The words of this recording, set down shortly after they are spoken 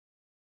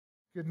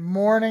Good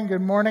morning,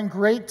 good morning.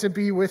 Great to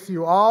be with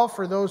you all.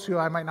 For those who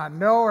I might not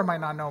know or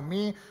might not know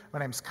me, my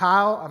name's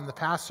Kyle. I'm the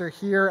pastor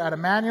here at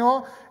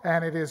Emmanuel,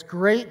 and it is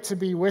great to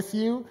be with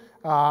you.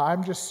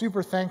 I'm just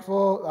super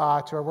thankful to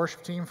our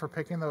worship team for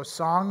picking those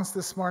songs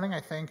this morning. I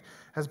think,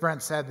 as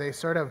Brent said, they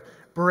sort of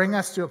bring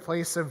us to a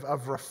place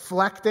of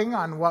reflecting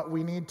on what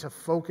we need to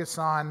focus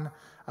on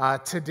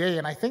today.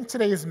 And I think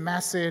today's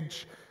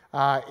message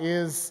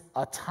is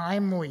a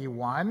timely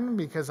one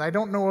because I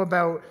don't know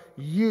about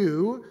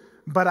you,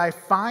 but I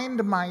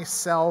find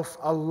myself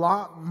a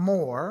lot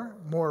more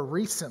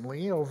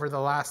recently, over the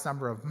last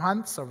number of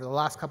months, over the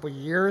last couple of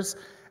years,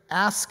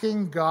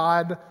 asking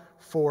God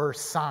for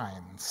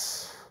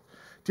signs.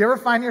 Do you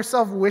ever find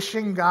yourself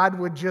wishing God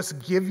would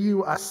just give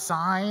you a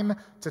sign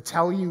to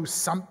tell you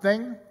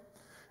something?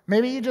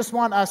 Maybe you just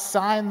want a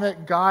sign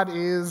that God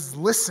is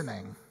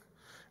listening.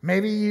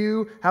 Maybe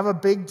you have a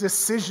big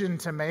decision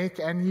to make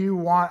and you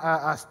want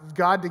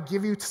God to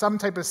give you some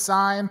type of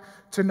sign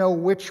to know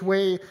which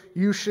way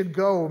you should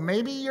go.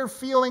 Maybe you're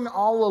feeling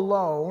all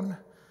alone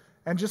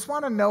and just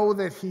want to know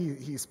that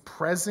He's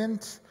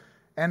present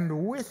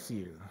and with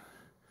you.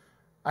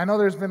 I know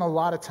there's been a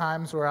lot of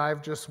times where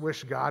I've just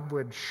wished God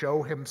would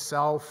show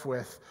Himself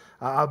with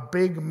a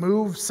big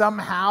move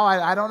somehow.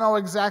 I don't know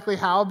exactly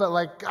how, but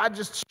like, God,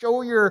 just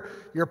show your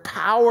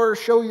power,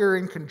 show you're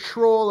in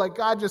control. Like,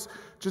 God, just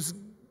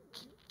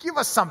give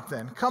us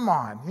something. Come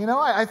on. You know,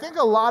 I think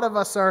a lot of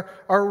us are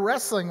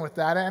wrestling with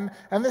that.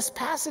 And this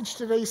passage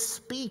today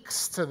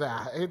speaks to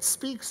that. It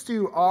speaks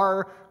to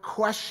our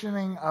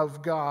questioning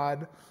of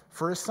God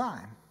for a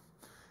sign.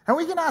 And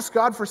we can ask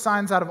God for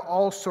signs out of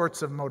all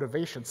sorts of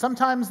motivations.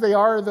 Sometimes they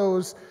are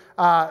those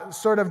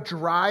sort of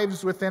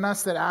drives within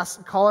us that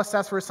call us to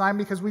ask for a sign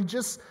because we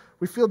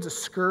feel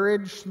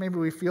discouraged. Maybe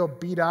we feel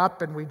beat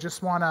up and we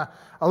just want a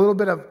little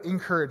bit of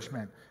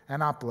encouragement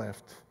and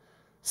uplift.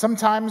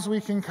 Sometimes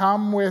we can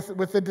come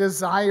with a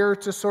desire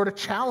to sort of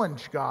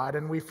challenge God,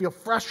 and we feel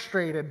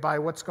frustrated by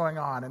what's going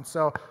on. And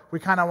so we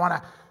kind of want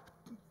to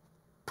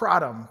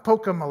prod him,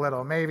 poke him a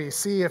little, maybe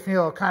see if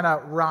he'll kind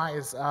of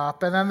rise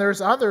up. And then there's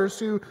others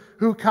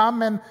who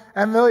come and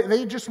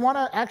they just want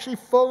to actually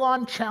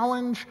full-on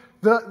challenge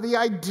the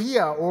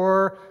idea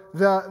or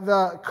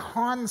the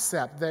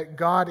concept that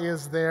God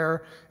is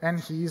there and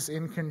He's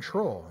in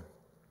control.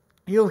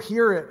 You'll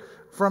hear it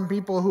from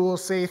people who will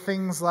say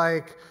things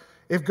like,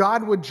 if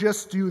God would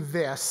just do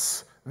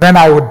this, then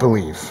I would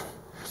believe.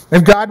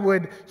 If God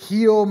would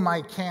heal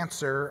my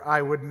cancer,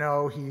 I would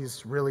know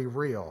He's really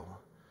real.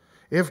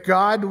 If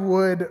God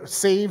would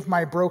save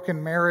my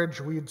broken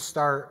marriage, we'd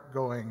start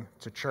going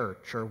to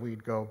church, or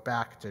we'd go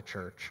back to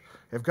church.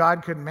 If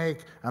God could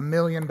make $1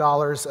 million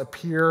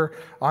appear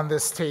on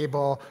this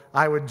table,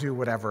 I would do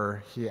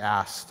whatever He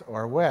asked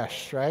or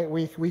wished, right?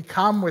 We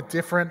come with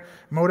different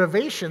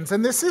motivations.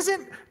 And this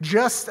isn't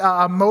just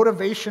a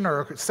motivation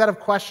or a set of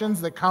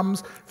questions that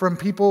comes from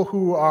people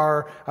who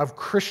are of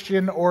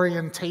Christian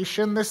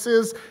orientation. This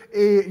is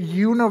a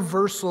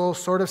universal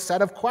sort of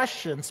set of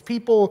questions.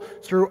 People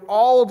through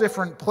all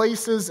different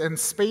places and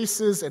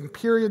spaces and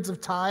periods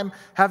of time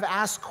have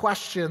asked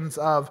questions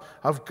of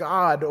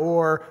God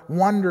or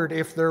wondered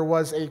if there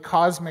was a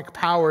cosmic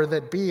power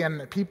that be,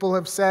 and people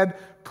have said,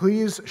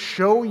 please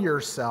show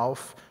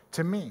yourself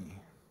to me.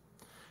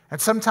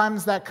 And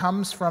sometimes that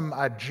comes from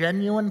a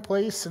genuine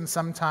place, and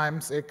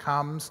sometimes it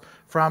comes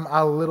from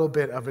a little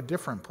bit of a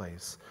different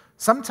place.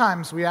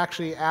 Sometimes we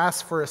actually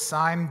ask for a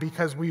sign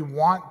because we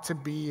want to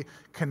be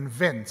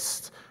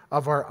convinced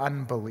of our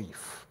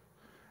unbelief.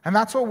 And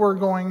that's what we're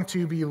going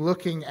to be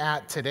looking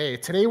at today.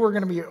 Today we're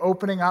going to be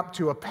opening up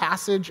to a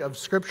passage of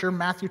Scripture,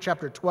 Matthew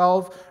chapter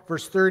 12,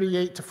 verse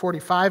 38 to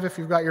 45, if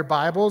you've got your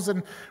Bibles.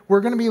 And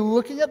we're going to be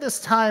looking at this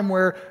time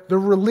where the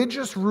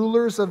religious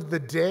rulers of the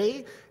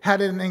day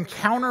had an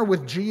encounter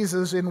with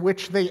Jesus in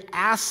which they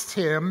asked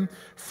Him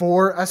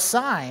for a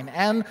sign.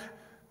 And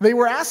they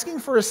were asking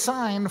for a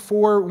sign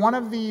for one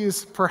of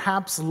these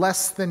perhaps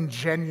less than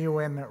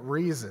genuine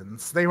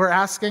reasons. They were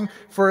asking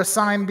for a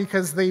sign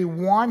because they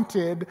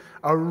wanted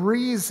a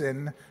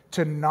reason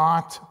to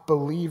not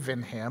believe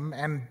in Him.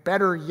 And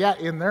better yet,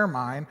 in their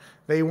mind,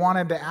 they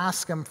wanted to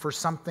ask Him for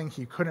something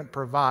He couldn't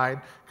provide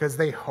because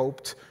they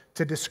hoped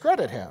to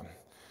discredit Him.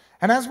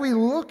 And as we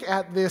look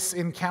at this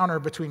encounter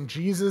between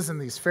Jesus and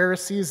these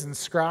Pharisees and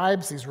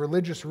scribes, these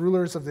religious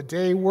rulers of the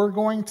day, we're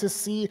going to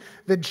see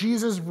that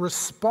Jesus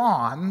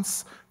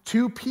responds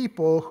to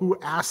people who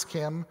ask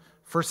Him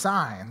for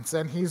signs.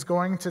 And He's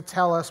going to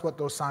tell us what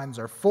those signs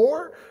are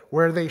for,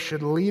 where they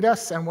should lead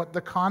us, and what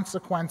the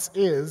consequence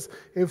is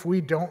if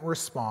we don't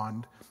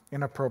respond in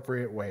an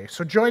appropriate way.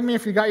 So join me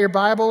if you got your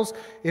Bibles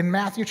in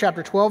Matthew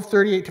chapter 12,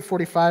 38 to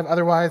 45.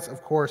 Otherwise,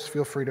 of course,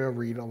 feel free to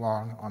read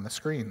along on the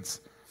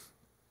screens.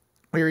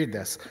 We read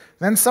this.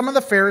 Then some of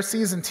the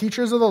Pharisees and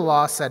teachers of the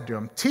law said to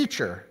Him,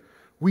 "Teacher,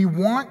 we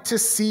want to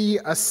see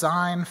a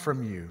sign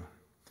from you."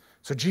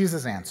 So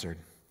Jesus answered,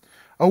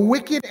 "A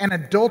wicked and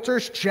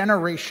adulterous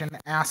generation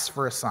asks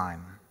for a sign,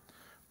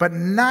 but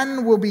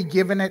none will be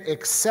given it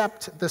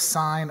except the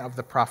sign of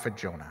the prophet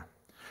Jonah.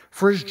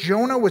 For as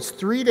Jonah was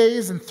 3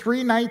 days and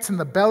 3 nights in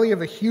the belly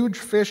of a huge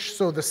fish,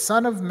 so the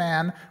Son of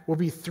Man will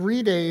be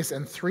 3 days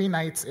and 3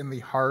 nights in the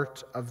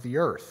heart of the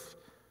earth.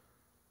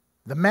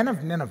 The men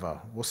of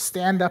Nineveh will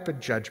stand up at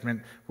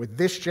judgment with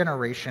this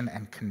generation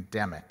and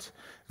condemn it.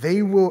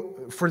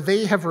 For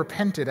they have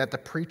repented at the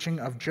preaching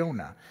of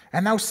Jonah,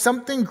 and now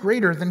something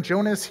greater than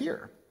Jonah is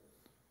here.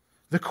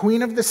 The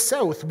queen of the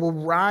south will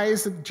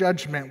rise at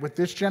judgment with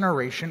this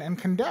generation and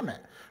condemn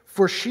it.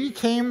 For she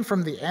came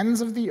from the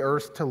ends of the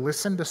earth to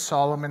listen to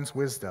Solomon's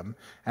wisdom,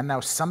 and now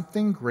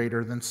something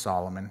greater than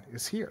Solomon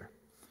is here.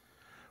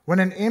 When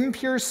an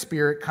impure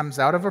spirit comes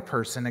out of a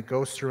person, it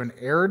goes through an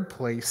arid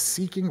place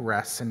seeking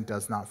rest and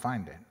does not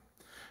find it.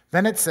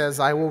 Then it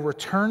says, I will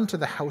return to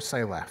the house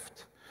I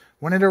left.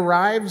 When it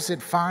arrives, it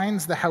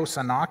finds the house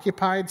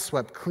unoccupied,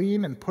 swept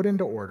clean, and put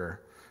into order.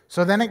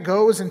 So then it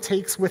goes and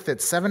takes with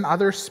it 7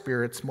 other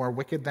spirits more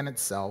wicked than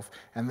itself,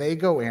 and they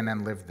go in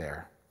and live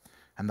there.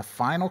 And the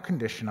final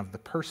condition of the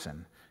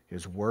person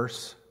is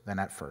worse than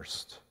at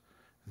first.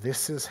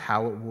 This is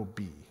how it will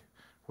be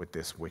with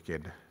this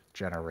wicked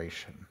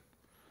generation.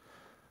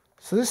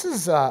 So this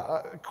is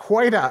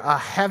quite a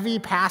heavy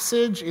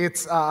passage.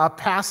 It's a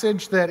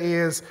passage that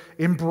is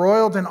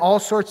embroiled in all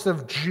sorts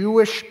of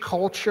Jewish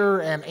culture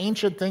and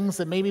ancient things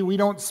that maybe we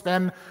don't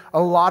spend a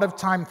lot of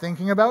time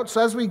thinking about. So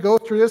as we go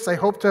through this, I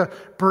hope to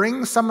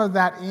bring some of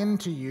that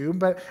into you.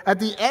 But at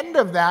the end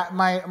of that,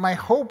 my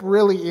hope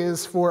really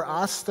is for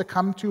us to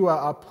come to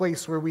a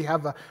place where we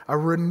have a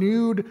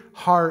renewed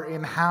heart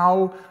in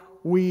how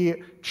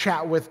we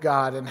chat with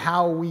God and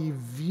how we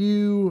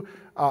view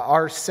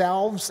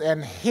ourselves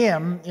and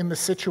Him in the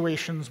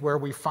situations where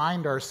we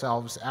find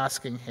ourselves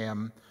asking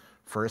Him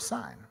for a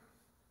sign.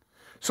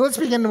 So let's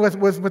begin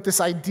with this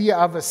idea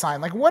of a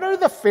sign. Like, what are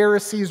the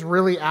Pharisees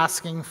really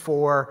asking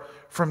for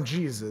from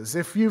Jesus?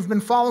 If you've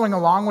been following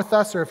along with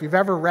us, or if you've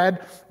ever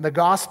read the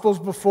Gospels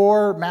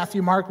before,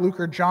 Matthew, Mark, Luke,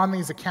 or John,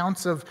 these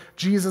accounts of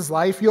Jesus'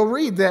 life, you'll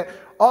read that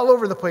all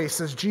over the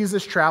place as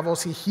Jesus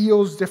travels, He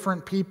heals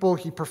different people,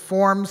 He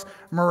performs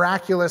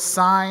miraculous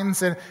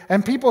signs,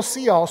 and people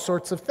see all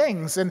sorts of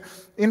things. And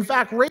in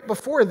fact, right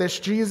before this,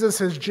 Jesus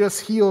has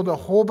just healed a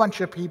whole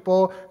bunch of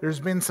people. There's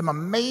been some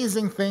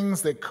amazing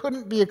things that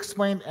couldn't be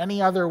explained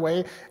any other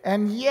way,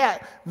 and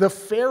yet the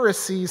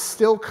Pharisees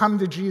still come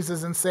to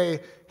Jesus and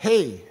say,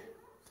 hey,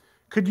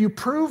 could you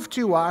prove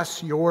to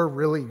us you're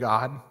really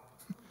God?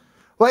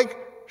 Like,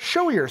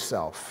 show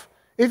yourself.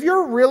 If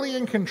you're really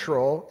in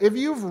control, if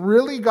you've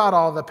really got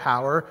all the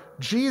power,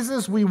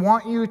 Jesus, we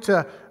want you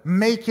to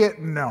make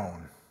it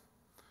known.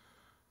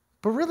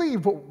 But really,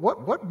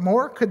 what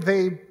more could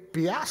they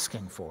be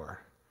asking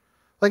for?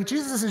 Like,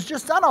 Jesus has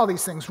just done all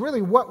these things.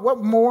 Really,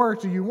 what more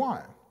do you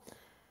want?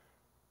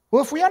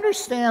 Well, if we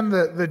understand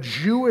the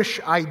Jewish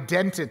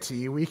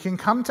identity, we can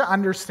come to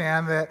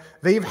understand that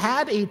they've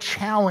had a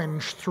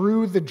challenge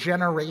through the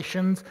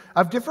generations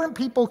of different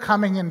people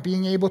coming and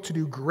being able to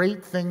do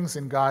great things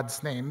in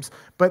God's names,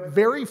 but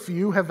very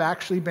few have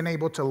actually been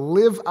able to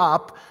live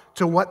up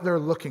to what they're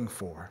looking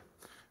for.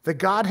 That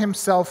God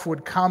Himself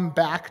would come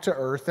back to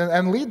earth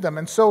and lead them.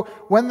 And so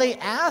when they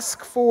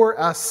ask for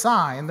a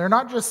sign, they're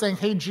not just saying,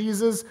 hey,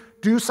 Jesus,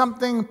 do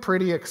something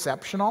pretty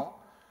exceptional.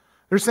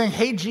 They're saying,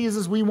 hey,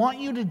 Jesus, we want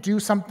you to do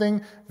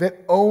something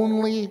that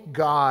only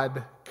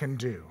God can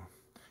do.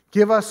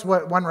 Give us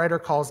what one writer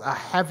calls a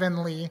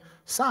heavenly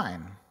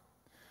sign.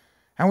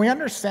 And we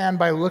understand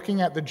by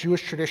looking at the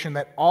Jewish tradition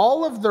that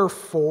all of their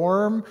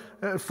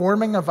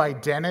forming of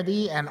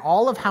identity and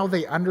all of how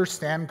they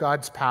understand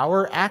God's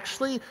power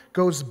actually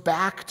goes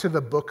back to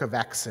the book of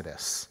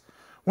Exodus.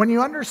 When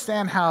you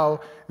understand how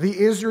the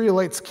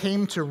Israelites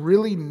came to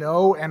really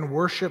know and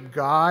worship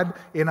God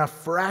in a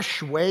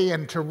fresh way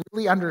and to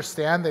really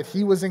understand that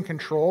He was in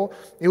control,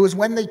 it was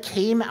when they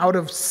came out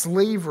of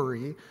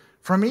slavery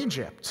from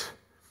Egypt.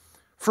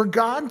 For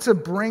God to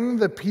bring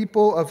the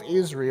people of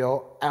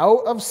Israel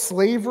out of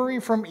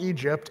slavery from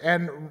Egypt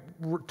and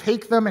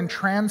take them and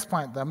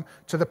transplant them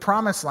to the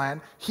Promised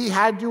Land, He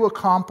had to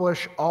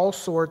accomplish all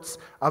sorts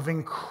of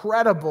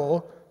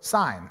incredible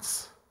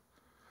signs.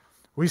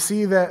 We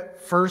see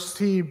that first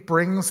He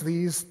brings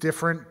these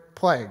different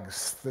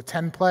plagues, the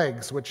 10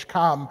 plagues, which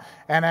come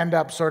and end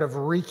up sort of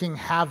wreaking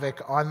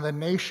havoc on the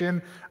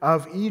nation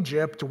of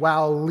Egypt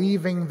while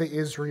leaving the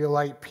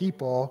Israelite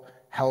people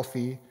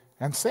healthy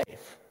and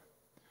safe.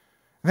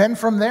 Then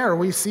from there,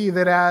 we see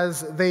that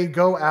as they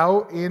go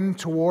out in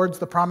towards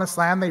the Promised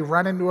Land, they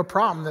run into a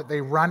problem, that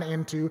they run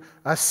into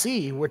a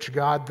sea, which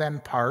God then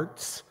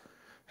parts.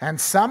 And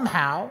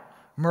somehow,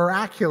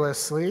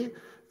 miraculously,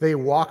 they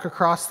walk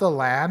across the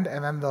land,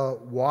 and then the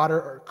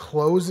water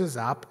closes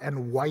up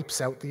and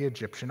wipes out the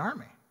Egyptian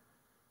army.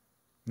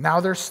 Now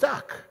they're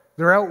stuck.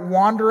 They're out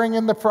wandering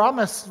in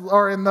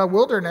the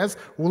wilderness,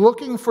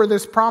 looking for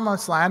this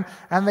Promised Land,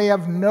 and they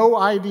have no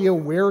idea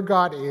where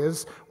God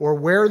is or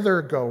where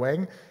they're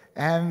going.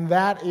 And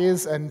that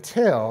is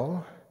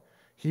until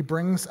He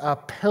brings a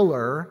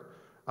pillar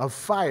of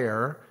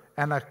fire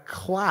and a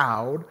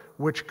cloud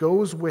which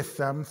goes with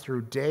them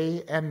through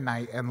day and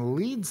night and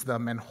leads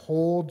them and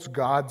holds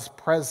God's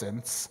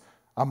presence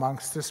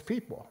amongst his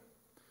people.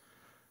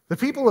 The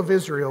people of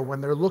Israel,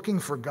 when they're looking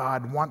for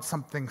God, want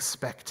something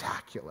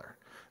spectacular.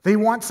 They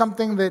want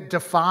something that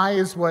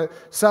defies what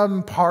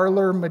some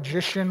parlor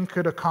magician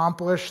could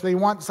accomplish. They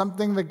want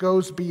something that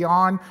goes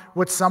beyond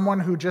what someone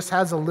who just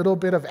has a little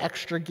bit of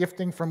extra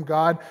gifting from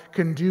God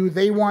can do.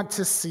 They want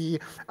to see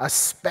a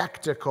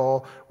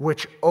spectacle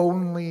which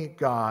only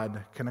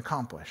God can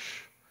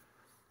accomplish.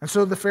 And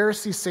so the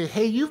Pharisees say,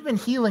 hey, you've been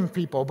healing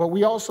people, but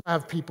we also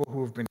have people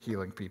who have been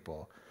healing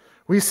people.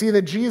 We see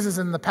that Jesus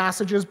in the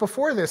passages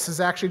before this has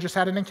actually just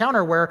had an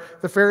encounter where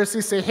the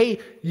Pharisees say, hey,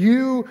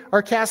 you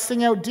are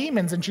casting out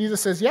demons. And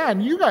Jesus says, yeah,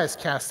 and you guys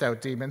cast out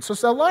demons.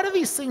 So a lot of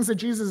these things that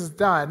Jesus has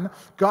done,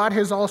 God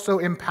has also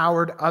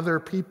empowered other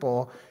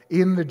people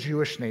in the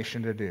Jewish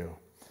nation to do.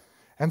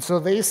 And so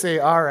they say,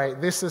 all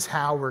right, this is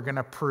how we're going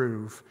to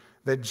prove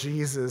that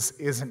Jesus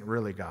isn't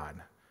really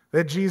God,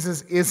 that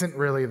Jesus isn't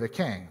really the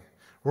king.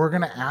 We're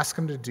going to ask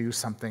him to do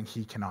something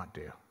he cannot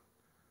do.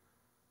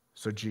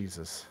 So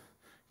Jesus,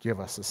 give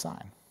us a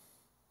sign.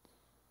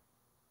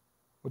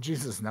 Well,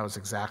 Jesus knows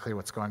exactly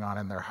what's going on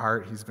in their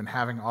heart. He's been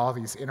having all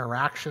these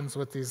interactions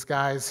with these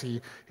guys. He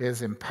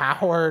is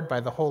empowered by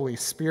the Holy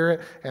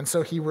Spirit. And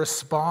so he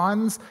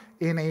responds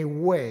in a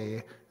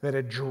way that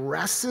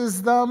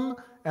addresses them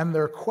and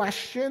their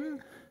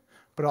question,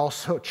 but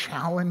also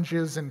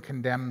challenges and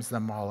condemns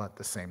them all at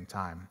the same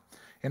time.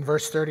 In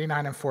verse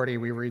 39 and 40,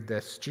 we read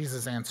this.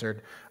 Jesus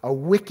answered, "A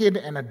wicked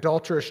and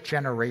adulterous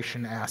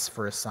generation asks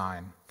for a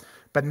sign,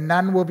 but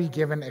none will be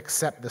given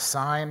except the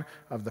sign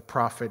of the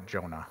prophet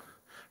Jonah.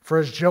 For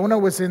as Jonah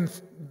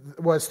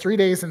was 3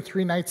 days and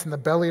 3 nights in the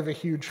belly of a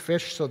huge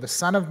fish, so the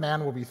Son of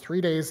Man will be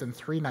 3 days and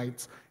 3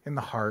 nights in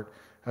the heart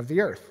of the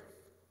earth."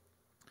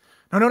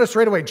 Now notice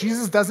right away,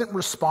 Jesus doesn't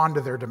respond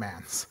to their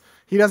demands.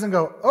 He doesn't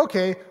go,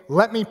 okay,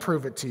 let me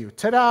prove it to you.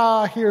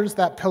 Ta-da, here's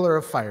that pillar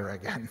of fire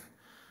again.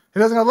 He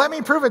doesn't go, let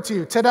me prove it to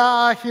you.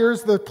 Ta-da,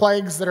 here's the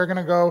plagues that are going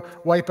to go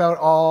wipe out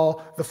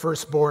all the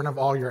firstborn of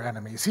all your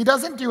enemies. He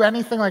doesn't do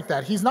anything like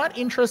that. He's not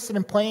interested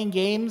in playing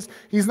games.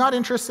 He's not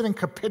interested in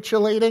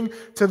capitulating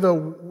to the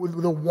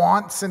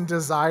wants and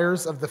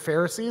desires of the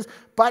Pharisees,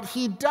 but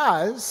he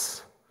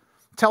does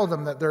tell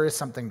them that there is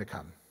something to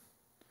come.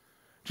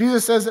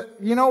 Jesus says,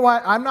 you know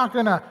what, I'm not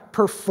going to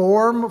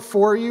perform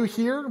for you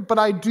here, but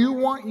I do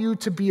want you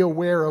to be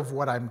aware of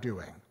what I'm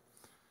doing.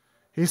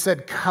 He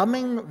said,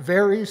 coming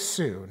very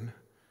soon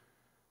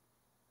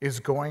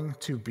is going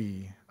to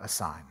be a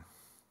sign.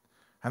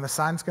 And the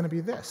sign's going to be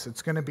this.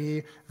 It's going to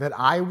be that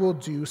I will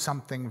do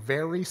something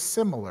very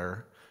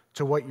similar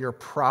to what your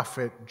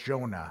prophet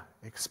Jonah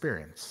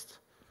experienced.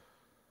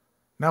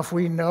 Now, if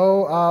we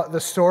know the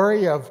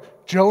story of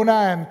Jonah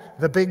and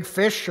the big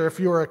fish, or if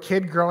you were a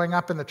kid growing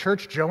up in the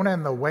church, Jonah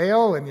and the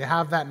whale, and you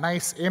have that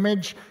nice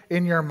image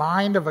in your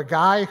mind of a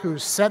guy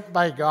who's sent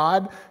by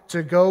God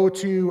to go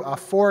to a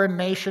foreign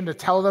nation to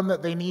tell them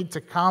that they need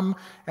to come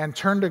and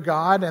turn to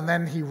God, and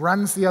then he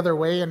runs the other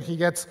way and he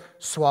gets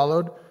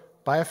swallowed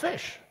by a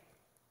fish.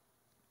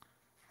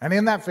 And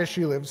in that fish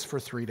he lives for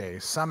 3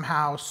 days.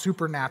 Somehow,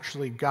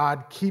 supernaturally,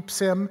 God keeps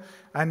him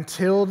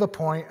until the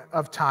point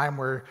of time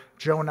where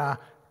Jonah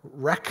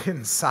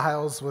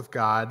reconciles with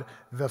God.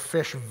 The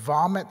fish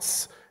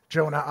vomits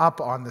Jonah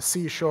up on the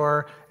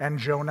seashore, and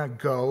Jonah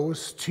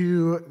goes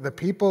to the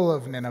people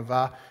of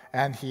Nineveh,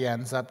 and he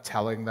ends up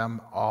telling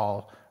them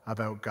all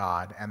about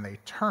God, and they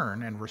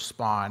turn and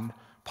respond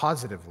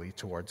positively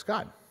towards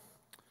God.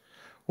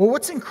 Well,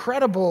 what's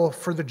incredible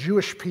for the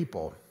Jewish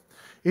people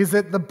is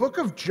that the book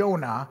of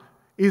Jonah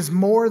is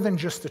more than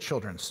just a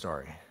children's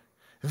story.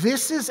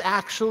 This is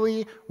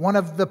actually one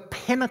of the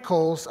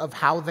pinnacles of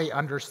how they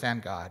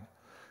understand God.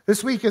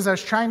 This week, as I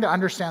was trying to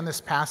understand this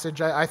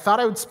passage, I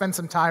thought I would spend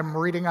some time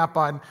reading up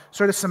on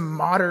sort of some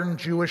modern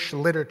Jewish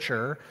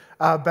literature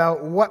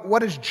about what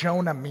does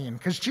Jonah mean.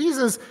 Because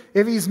Jesus,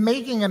 if he's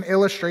making an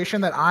illustration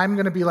that I'm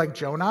going to be like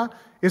Jonah,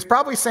 is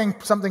probably saying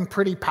something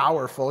pretty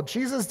powerful.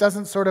 Jesus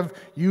doesn't sort of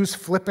use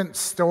flippant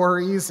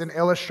stories and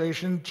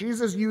illustrations.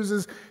 Jesus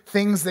uses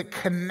things that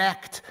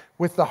connect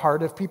with the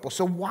heart of people.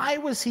 So why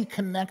was he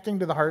connecting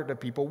to the heart of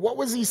people? What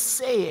was he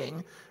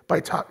saying by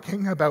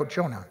talking about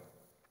Jonah?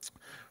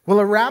 Well,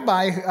 a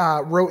rabbi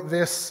wrote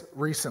this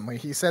recently.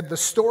 He said, the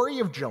story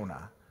of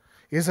Jonah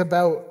is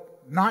about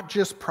not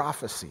just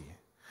prophecy.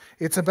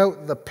 It's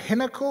about the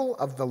pinnacle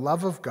of the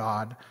love of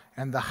God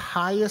and the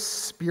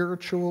highest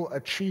spiritual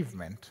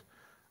achievement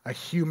a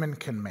human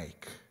can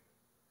make.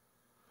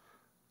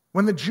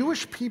 When the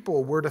Jewish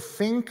people were to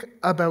think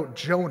about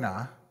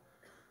Jonah,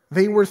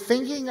 they were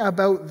thinking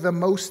about the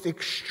most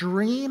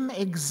extreme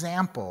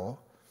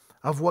example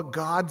of what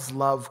God's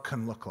love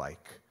can look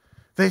like.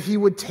 That he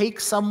would take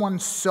someone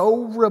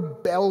so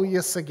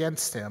rebellious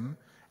against him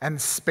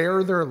and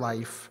spare their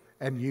life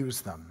and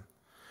use them.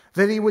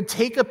 That he would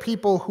take a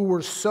people who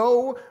were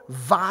so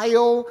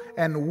vile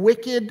and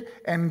wicked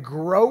and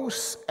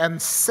gross and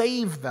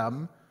save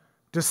them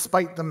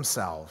despite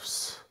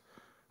themselves.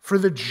 For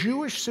the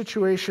Jewish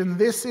situation,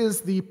 this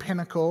is the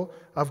pinnacle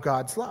of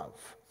God's love.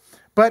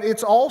 But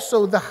it's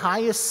also the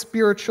highest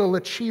spiritual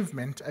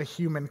achievement a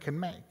human can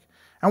make.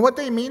 And what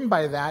they mean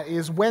by that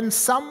is when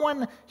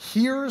someone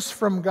hears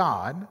from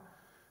God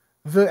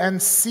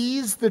and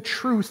sees the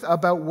truth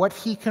about what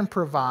he can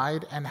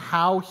provide and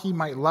how he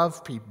might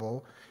love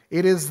people,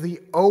 it is the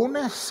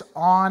onus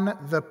on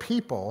the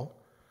people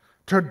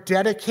to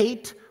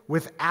dedicate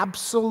with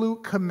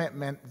absolute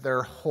commitment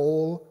their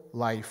whole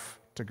life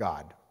to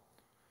God.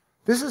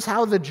 This is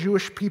how the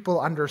Jewish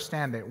people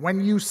understand it. When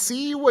you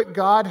see what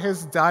God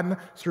has done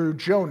through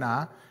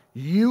Jonah,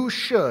 you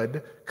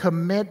should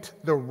commit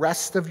the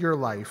rest of your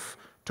life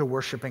to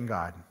worshiping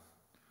God.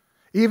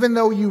 Even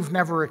though you've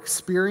never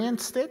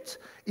experienced it,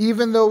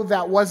 even though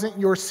that wasn't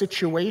your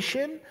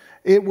situation,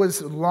 it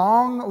was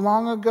long,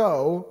 long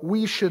ago,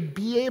 we should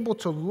be able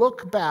to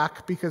look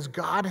back because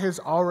God has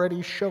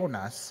already shown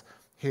us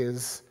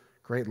his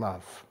great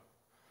love.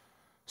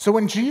 So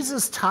when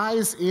Jesus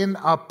ties in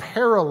a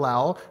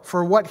parallel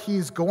for what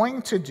he's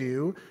going to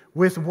do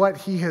with what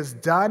he has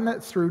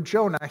done through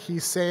Jonah,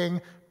 he's saying,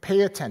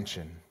 pay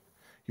attention.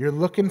 You're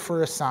looking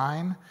for a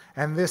sign,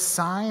 and this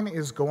sign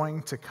is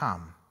going to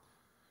come.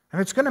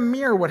 And it's going to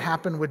mirror what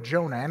happened with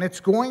Jonah, and it's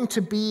going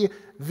to be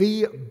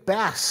the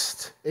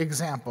best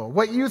example.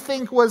 What you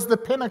think was the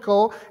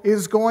pinnacle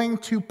is going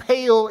to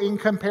pale in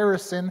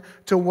comparison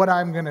to what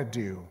I'm going to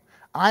do.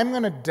 I'm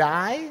going to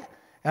die,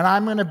 and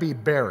I'm going to be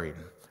buried.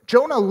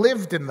 Jonah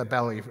lived in the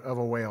belly of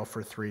a whale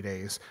for 3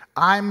 days.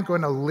 I'm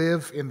going to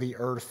live in the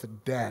earth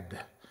dead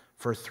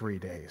for 3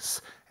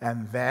 days.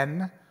 And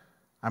then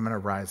I'm going to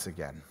rise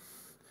again.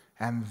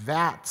 And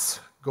that's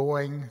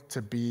going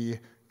to be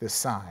the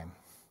sign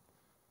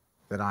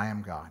that I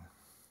am God,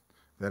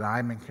 that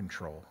I'm in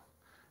control,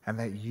 and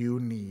that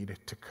you need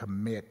to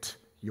commit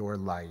your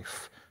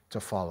life to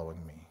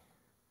following me.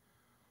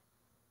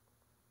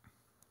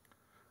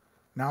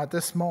 Now, at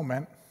this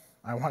moment,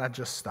 I want to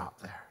just stop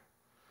there.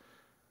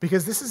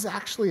 Because this is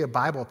actually a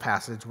Bible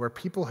passage where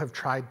people have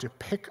tried to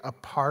pick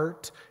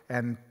apart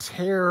and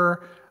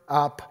tear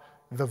up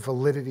the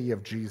validity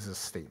of Jesus'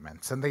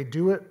 statements. And they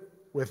do it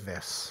with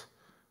this,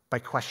 by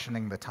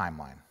questioning the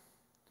timeline.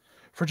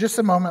 For just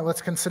a moment,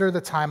 let's consider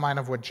the timeline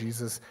of what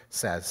Jesus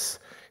says.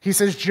 He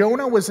says,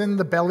 Jonah was in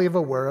the belly of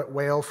a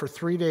whale for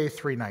 3 days,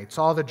 3 nights.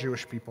 All the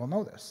Jewish people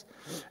know this.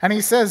 And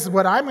he says,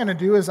 what I'm going to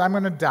do is I'm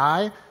going to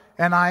die,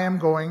 and I am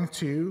going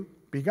to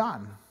be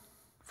gone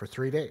for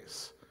 3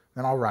 days.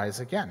 Then I'll rise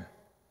again.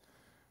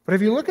 But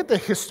if you look at the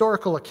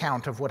historical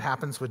account of what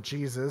happens with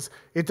Jesus,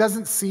 it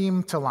doesn't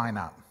seem to line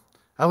up,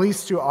 at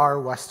least to our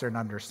Western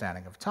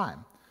understanding of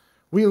time.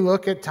 We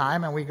look at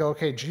time and we go,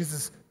 okay,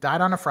 Jesus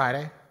died on a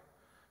Friday,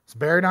 was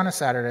buried on a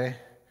Saturday,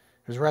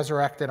 was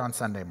resurrected on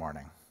Sunday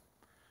morning.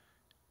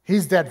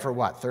 He's dead for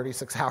what,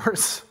 36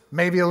 hours?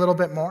 Maybe a little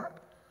bit more?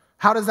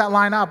 How does that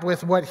line up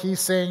with what he's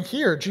saying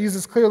here?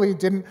 Jesus clearly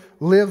didn't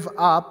live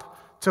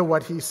up to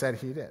what he said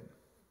he did.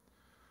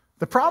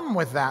 The problem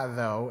with that,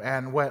 though,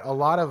 and what a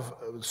lot of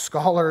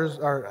scholars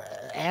or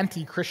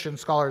anti-Christian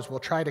scholars will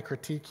try to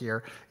critique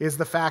here, is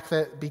the fact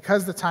that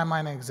because the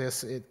timeline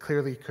exists, it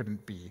clearly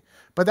couldn't be.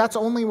 But that's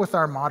only with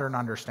our modern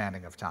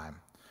understanding of time.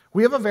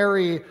 We have a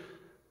very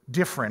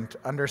different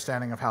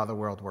understanding of how the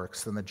world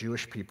works than the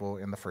Jewish people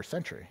in the first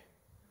century.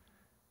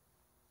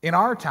 In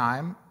our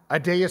time, a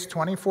day is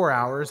 24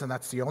 hours, and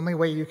that's the only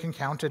way you can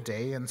count a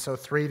day, and so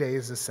 3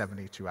 days is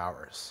 72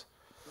 hours.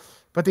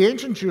 But the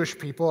ancient Jewish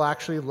people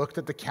actually looked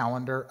at the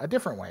calendar a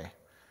different way.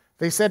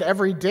 They said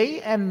every day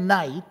and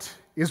night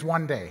is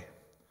 1 day.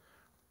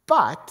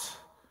 But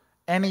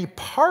any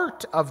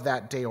part of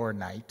that day or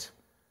night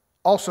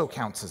also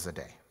counts as a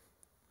day.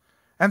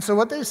 And so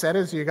what they said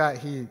is he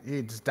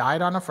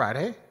died on a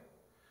Friday,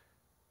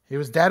 he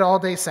was dead all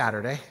day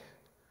Saturday,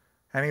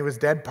 and he was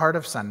dead part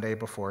of Sunday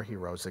before he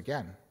rose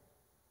again.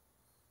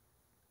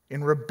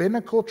 In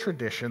rabbinical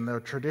tradition, the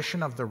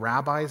tradition of the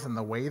rabbis and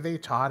the way they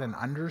taught and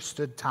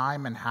understood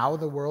time and how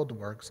the world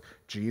works,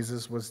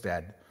 Jesus was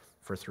dead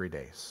for 3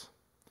 days.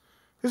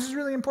 This is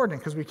really important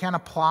because we can't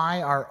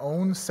apply our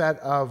own set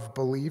of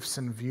beliefs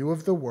and view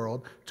of the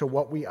world to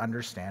what we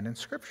understand in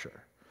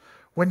Scripture.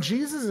 When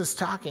Jesus is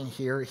talking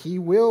here, he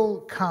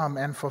will come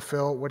and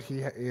fulfill what he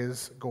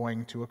is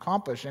going to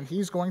accomplish, and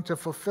he's going to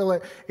fulfill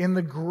it in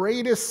the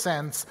greatest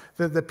sense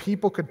that the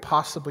people could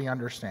possibly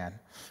understand.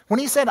 When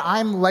he said,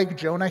 I'm like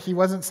Jonah, he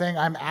wasn't saying,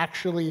 I'm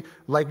actually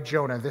like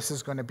Jonah. This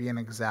is going to be an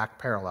exact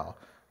parallel.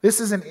 This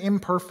is an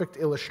imperfect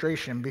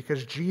illustration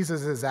because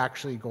Jesus is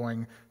actually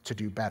going to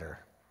do better.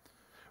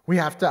 We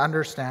have to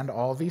understand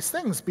all these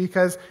things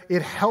because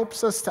it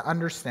helps us to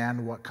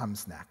understand what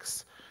comes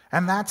next.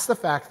 And that's the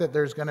fact that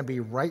there's going to be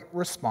right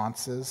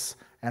responses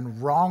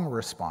and wrong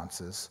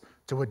responses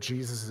to what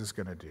Jesus is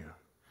going to do.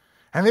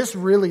 And this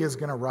really is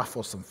going to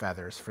ruffle some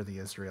feathers for the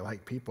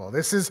Israelite people.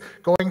 This is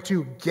going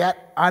to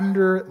get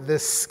under the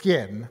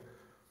skin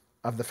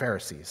of the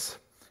Pharisees.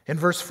 In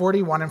verse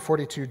 41 and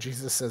 42,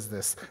 Jesus says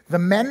this, "The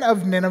men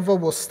of Nineveh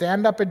will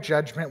stand up at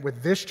judgment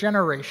with this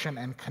generation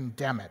and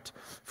condemn it,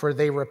 for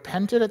they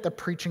repented at the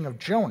preaching of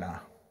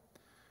Jonah,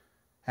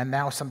 and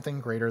now something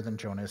greater than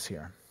Jonah is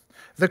here.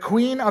 The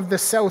queen of the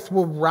south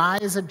will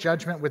rise at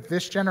judgment with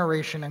this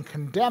generation and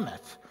condemn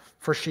it,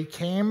 For she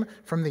came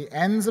from the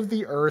ends of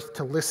the earth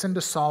to listen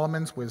to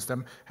Solomon's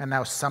wisdom, and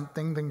now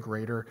something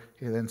greater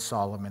than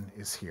Solomon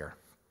is here.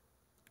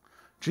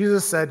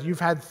 Jesus said, you've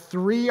had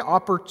 3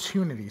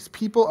 opportunities.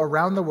 People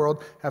around the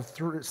world have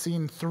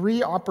seen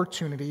 3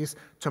 opportunities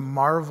to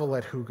marvel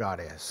at who God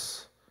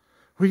is.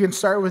 We can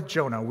start with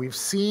Jonah. We've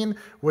seen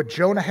what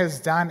Jonah has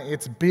done.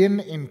 It's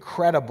been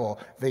incredible.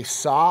 They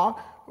saw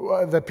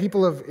the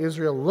people of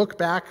Israel look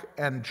back,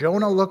 and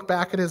Jonah looked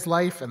back at his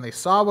life, and they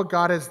saw what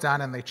God has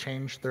done, and they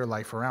changed their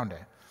life around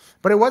it.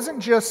 But it wasn't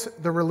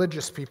just the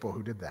religious people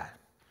who did that.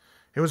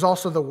 It was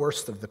also the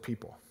worst of the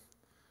people.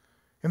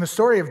 In the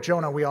story of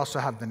Jonah, we also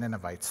have the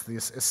Ninevites,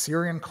 this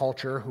Assyrian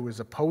culture who is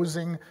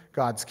opposing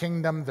God's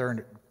kingdom.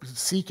 They're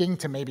seeking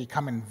to maybe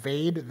come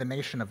invade the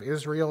nation of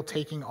Israel,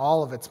 taking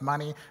all of its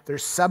money. They're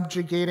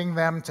subjugating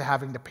them to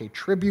having to pay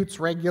tributes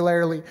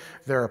regularly.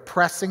 They're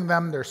oppressing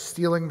them. They're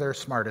stealing their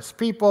smartest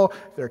people.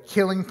 They're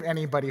killing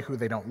anybody who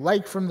they don't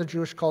like from the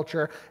Jewish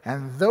culture.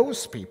 And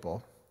those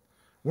people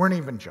weren't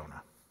even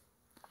Jonah.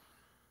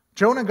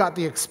 Jonah got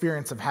the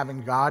experience of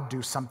having God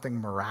do something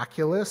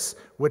miraculous,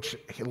 which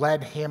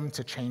led him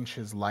to change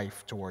his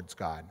life towards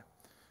God.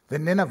 The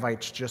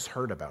Ninevites just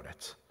heard about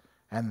it,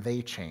 and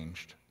they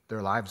changed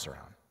their lives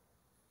around.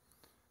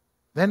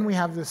 Then we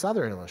have this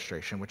other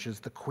illustration, which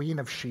is the Queen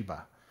of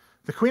Sheba.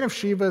 The Queen of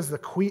Sheba is a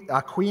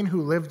queen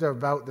who lived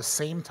about the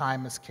same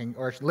time as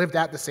lived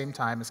at the same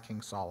time as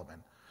King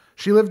Solomon.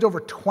 She lived over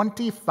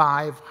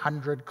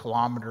 2,500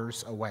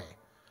 kilometers away.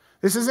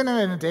 This isn't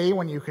in a day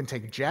when you can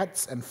take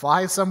jets and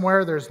fly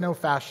somewhere. There's no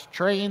fast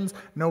trains,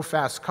 no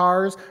fast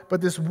cars.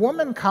 But this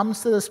woman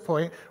comes to this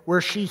point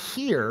where she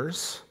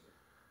hears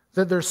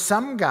that there's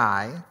some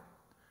guy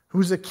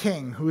who's a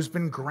king who's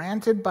been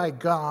granted by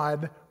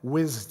God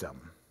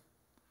wisdom,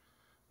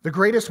 the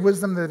greatest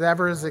wisdom that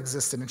ever has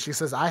existed. And she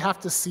says, I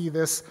have to see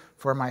this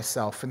for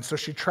myself. And so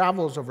she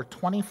travels over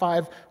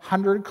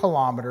 2,500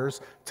 kilometers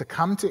to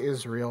come to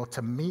Israel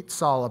to meet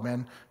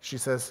Solomon. She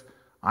says,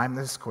 I'm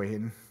this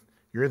queen.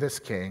 You're this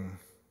king,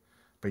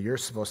 but you're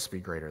supposed to be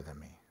greater than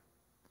me.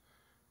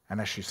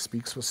 And as she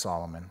speaks with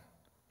Solomon,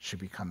 she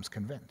becomes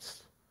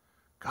convinced.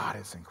 God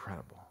is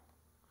incredible.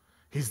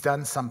 He's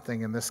done something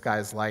in this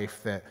guy's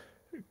life that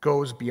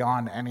goes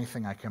beyond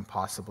anything I can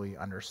possibly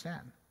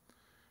understand.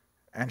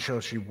 And so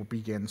she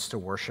begins to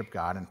worship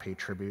God and pay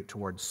tribute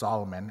towards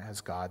Solomon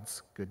as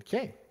God's good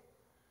king.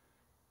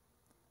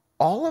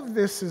 All of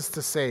this is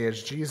to say,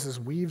 as Jesus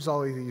weaves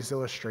all of these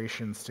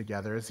illustrations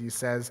together, as he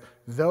says,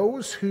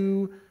 those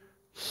who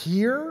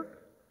hear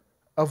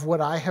of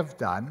what I have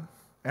done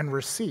and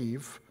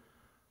receive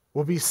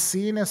will be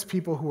seen as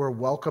people who are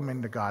welcome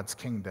into God's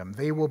kingdom.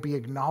 They will be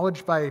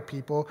acknowledged by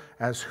people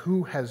as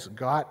who has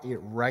got it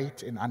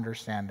right in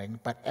understanding.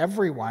 But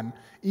everyone,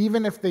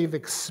 even if they've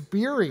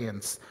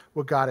experienced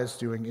what God is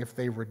doing, if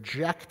they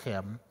reject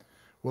him,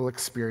 will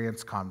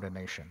experience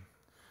condemnation.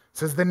 It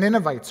says the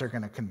Ninevites are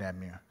going to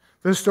condemn you.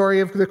 The story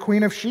of the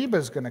Queen of Sheba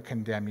is going to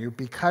condemn you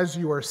because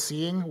you are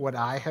seeing what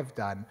I have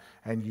done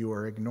and you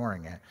are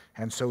ignoring it.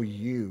 And so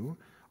you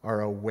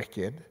are a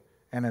wicked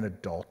and an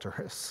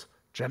adulterous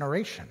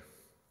generation.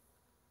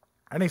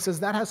 And he says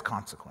that has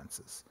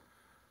consequences.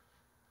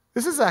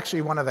 This is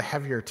actually one of the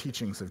heavier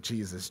teachings of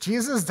Jesus.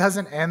 Jesus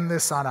doesn't end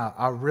this on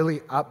a really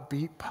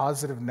upbeat,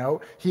 positive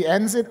note. He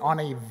ends it on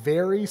a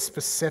very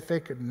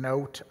specific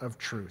note of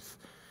truth.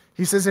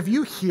 He says, if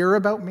you hear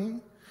about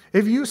me,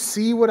 if you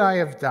see what I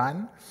have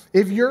done,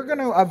 if you're going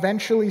to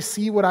eventually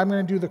see what I'm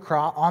going to do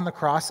on the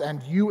cross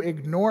and you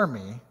ignore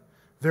me,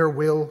 there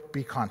will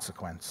be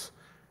consequence.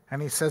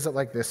 And he says it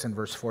like this in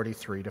verse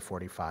 43 to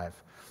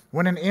 45.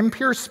 When an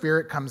impure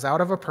spirit comes out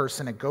of a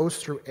person, it goes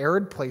through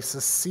arid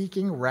places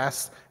seeking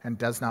rest and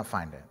does not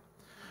find it.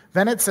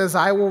 Then it says,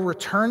 I will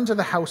return to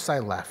the house I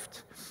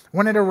left.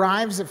 When it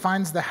arrives, it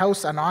finds the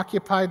house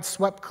unoccupied,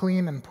 swept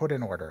clean, and put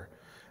in order.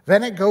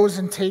 Then it goes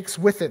and takes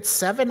with it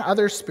 7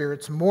 other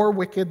spirits more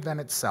wicked than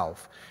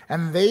itself,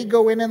 and they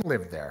go in and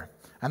live there.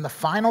 And the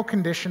final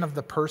condition of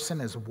the person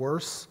is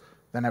worse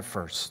than at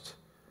first.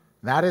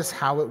 That is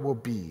how it will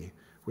be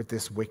with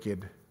this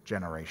wicked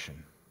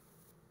generation.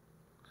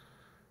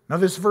 Now,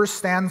 this verse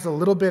stands a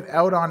little bit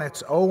out on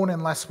its own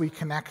unless we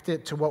connect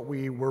it to what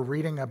we were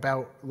reading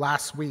about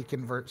last week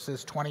in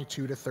verses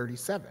 22 to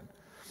 37.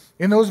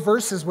 In those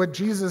verses, what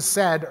Jesus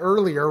said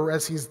earlier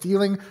as he's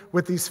dealing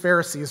with these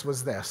Pharisees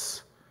was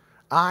this: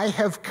 I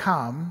have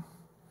come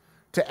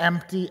to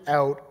empty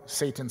out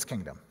Satan's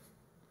kingdom.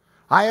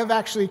 I have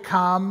actually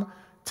come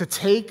to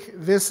take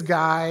this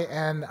guy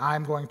and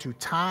I'm going to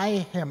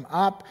tie him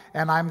up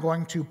and I'm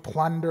going to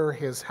plunder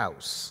his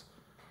house.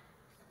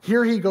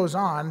 Here he goes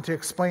on to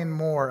explain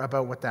more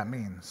about what that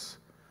means.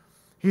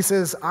 He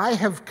says, I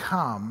have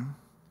come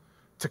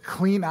to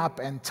clean up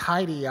and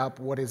tidy up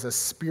what is a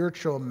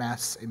spiritual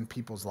mess in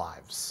people's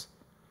lives.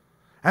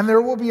 And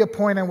there will be a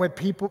point in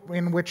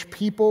which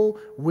people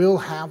will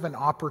have an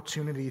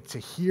opportunity to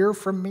hear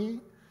from me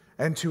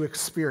and to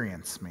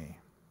experience me.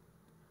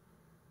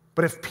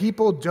 But if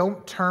people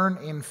don't turn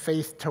in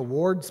faith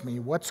towards me,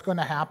 what's going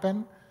to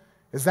happen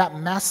is that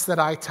mess that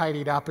I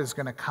tidied up is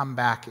going to come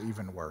back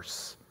even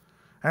worse.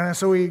 And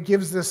so he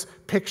gives this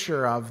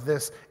picture of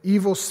this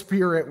evil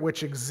spirit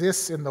which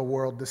exists in the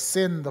world, the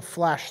sin, the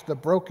flesh, the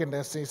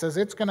brokenness. And he says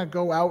it's going to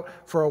go out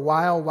for a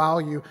while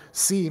you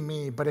see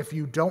me. But if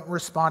you don't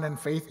respond in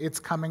faith,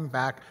 it's coming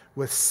back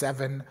with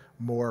 7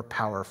 more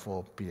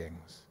powerful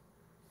beings.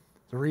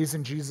 The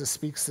reason Jesus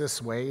speaks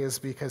this way is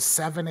because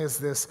 7 is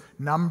this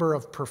number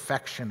of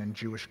perfection in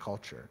Jewish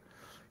culture.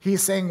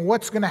 He's saying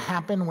what's going to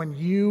happen when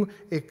you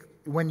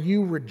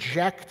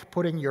reject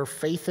putting your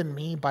faith in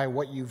me by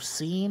what you've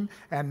seen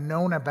and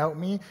known about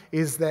me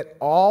is that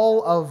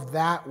all of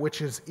that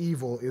which is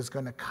evil is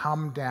going to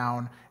come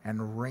down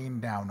and rain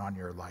down on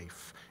your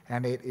life,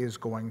 and it is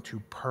going to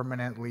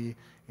permanently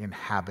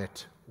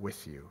inhabit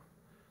with you.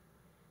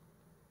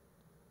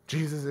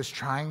 Jesus is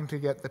trying to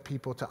get the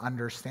people to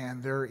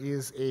understand there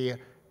is an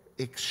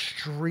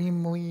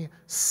extremely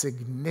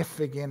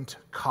significant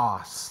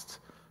cost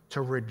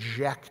to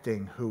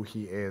rejecting who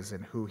he is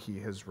and who he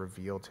has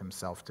revealed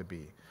himself to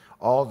be.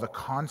 All the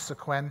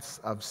consequence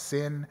of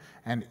sin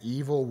and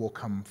evil will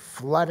come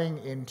flooding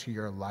into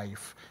your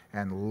life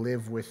and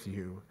live with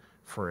you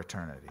for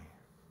eternity.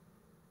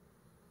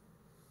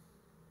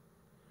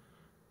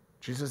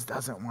 Jesus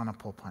doesn't want to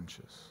pull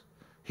punches.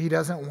 He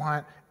doesn't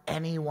want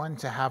anyone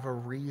to have a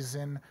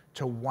reason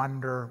to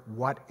wonder,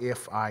 what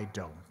if I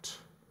don't?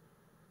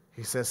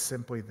 He says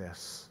simply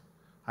this: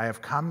 I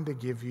have come to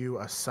give you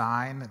a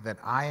sign that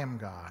I am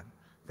God,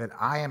 that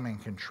I am in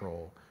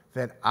control,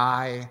 that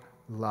I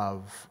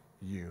love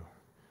you.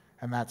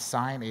 And that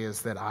sign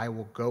is that I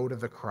will go to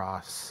the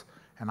cross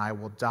and I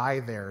will die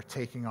there,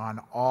 taking on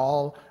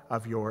all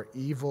of your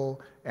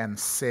evil and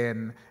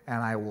sin,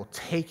 and I will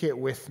take it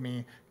with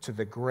me to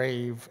the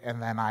grave,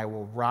 and then I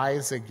will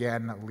rise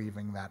again,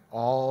 leaving that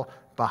all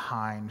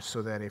behind,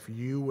 so that if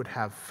you would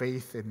have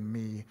faith in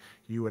me,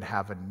 you would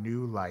have a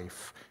new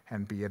life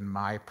and be in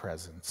my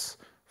presence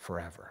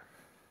forever.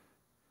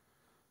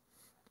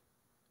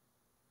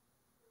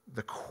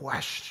 The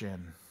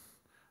question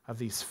of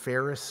these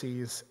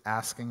Pharisees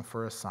asking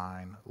for a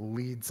sign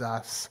leads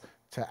us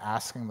to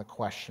asking the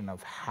question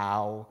of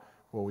how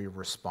will we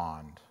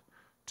respond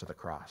to the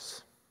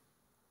cross.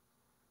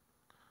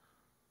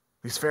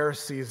 These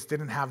Pharisees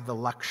didn't have the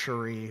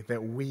luxury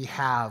that we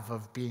have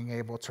of being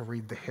able to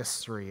read the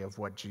history of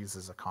what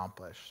Jesus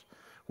accomplished.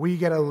 We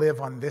get to live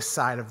on this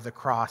side of the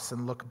cross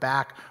and look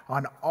back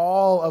on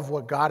all of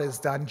what God has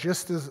done,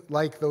 just as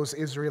like those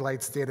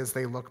Israelites did as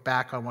they look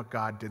back on what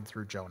God did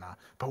through Jonah.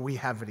 But we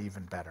have it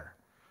even better.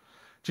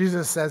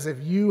 Jesus says,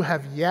 if you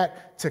have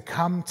yet to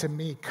come to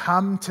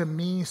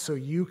me so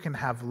you can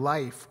have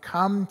life.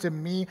 Come to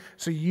me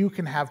so you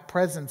can have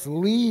presence.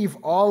 Leave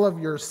all of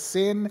your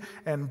sin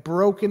and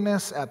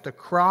brokenness at the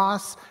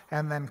cross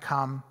and then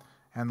come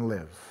and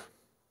live.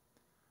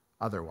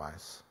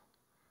 Otherwise,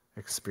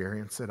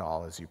 experience it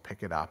all as you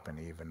pick it up and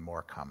even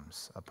more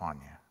comes upon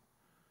you.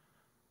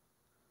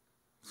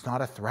 It's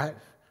not a threat,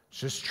 it's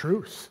just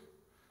truth.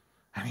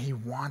 And he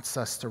wants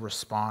us to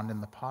respond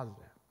in the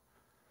positive.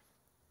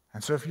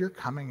 And so if you're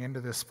coming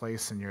into this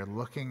place and you're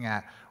looking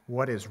at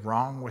what is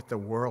wrong with the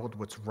world,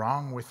 what's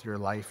wrong with your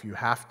life, you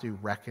have to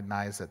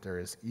recognize that there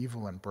is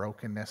evil and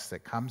brokenness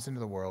that comes into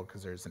the world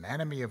because there's an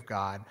enemy of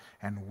God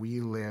and we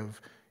live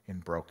in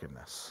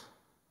brokenness.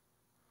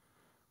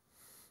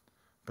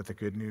 But the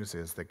good news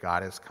is that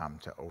God has come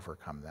to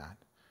overcome that.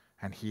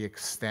 And he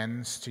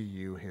extends to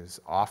you his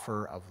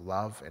offer of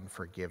love and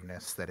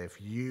forgiveness, that if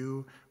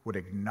you would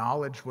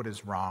acknowledge what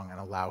is wrong and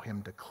allow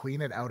him to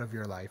clean it out of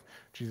your life,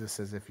 Jesus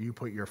says, if you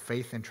put your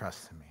faith and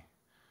trust in me,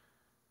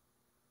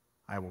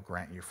 I will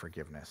grant you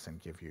forgiveness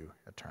and give you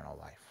eternal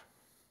life.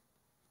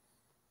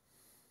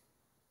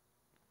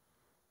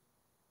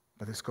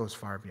 But this goes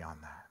far beyond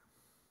that.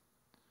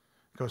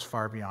 It goes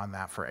far beyond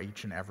that for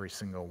each and every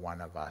single one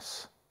of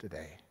us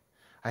today.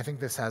 I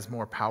think this has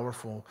more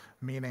powerful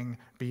meaning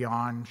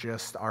beyond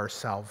just our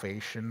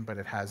salvation, but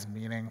it has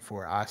meaning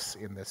for us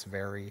in this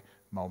very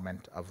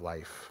moment of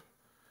life.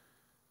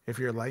 If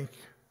you're like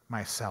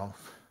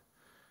myself,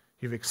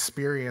 you've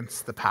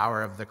experienced the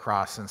power of the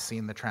cross and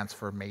seen the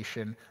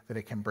transformation that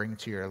it can bring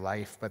to your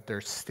life, but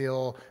there's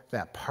still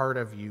that part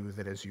of you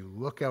that as you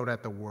look out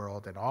at the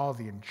world and all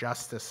the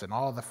injustice and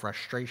all the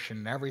frustration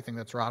and everything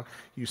that's wrong,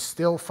 you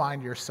still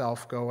find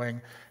yourself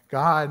going,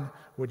 God,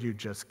 would you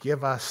just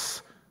give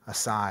us a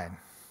sign?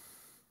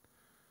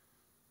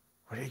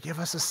 Would you give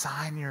us a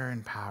sign you're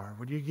in power?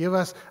 Would you give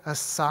us a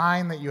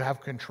sign that you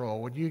have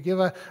control? Would you give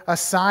a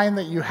sign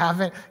that you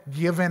haven't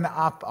given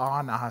up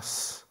on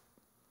us?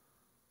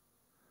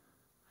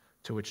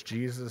 To which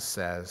Jesus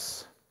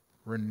says,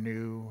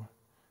 renew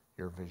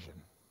your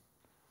vision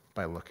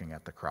by looking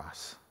at the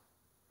cross.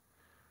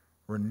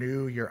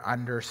 Renew your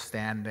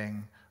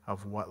understanding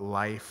of what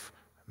life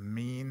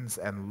means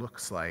and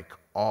looks like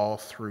all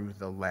through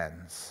the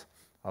lens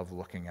of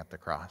looking at the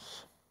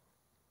cross.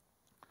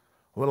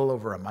 A little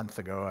over a month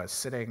ago, I was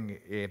sitting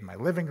in my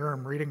living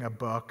room reading a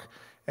book,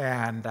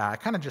 and I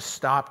kind of just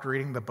stopped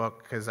reading the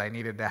book because I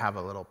needed to have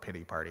a little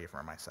pity party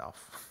for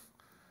myself.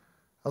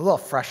 a little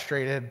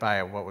frustrated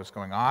by what was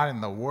going on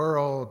in the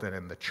world and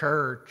in the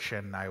church,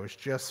 and I was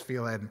just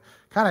feeling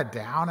kind of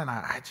down, and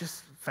I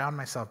just found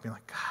myself being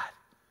like, God,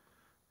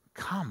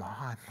 come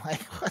on,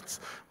 like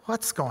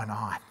what's going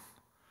on?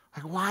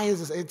 Like, why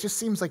is this? It just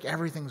seems like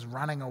everything's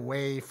running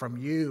away from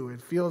you.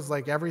 It feels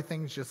like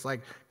everything's just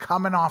like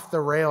coming off the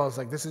rails.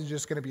 Like this is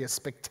just going to be a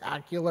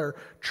spectacular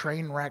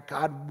train wreck.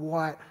 God,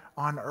 what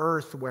on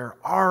earth? Where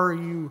are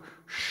you?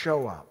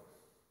 Show up.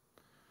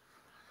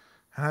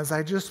 And as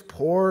I just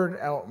poured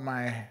out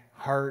my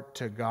heart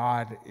to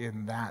God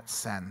in that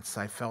sense,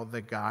 I felt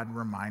that God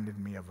reminded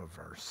me of a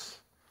verse.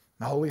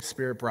 The Holy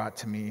Spirit brought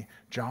to me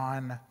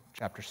John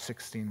chapter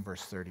 16,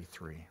 verse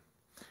 33.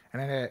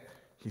 And in it,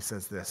 he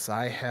says this,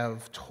 I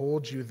have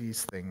told you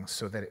these things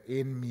so that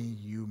in me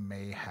you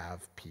may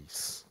have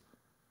peace.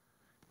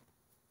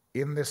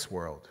 In this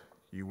world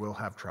you will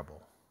have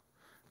trouble,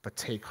 but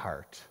take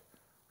heart,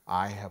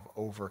 I have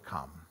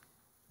overcome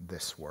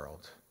this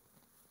world.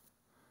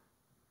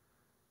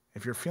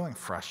 If you're feeling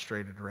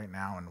frustrated right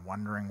now and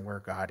wondering where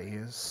God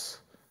is,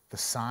 the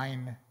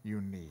sign you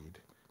need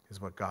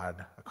is what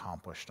God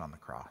accomplished on the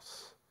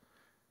cross.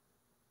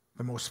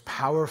 The most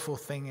powerful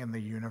thing in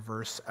the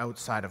universe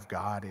outside of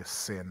God is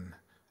sin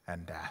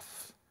and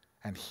death,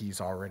 and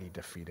he's already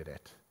defeated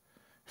it.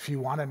 If you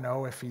want to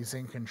know if he's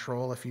in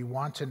control, if you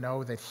want to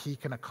know that he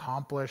can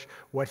accomplish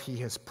what he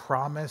has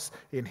promised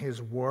in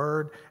his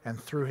word and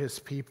through his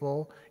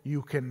people,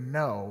 you can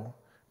know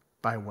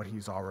by what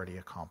he's already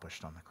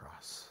accomplished on the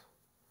cross.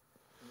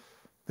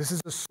 This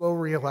is a slow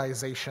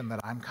realization that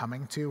I'm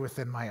coming to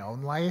within my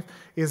own life,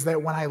 is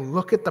that when I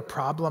look at the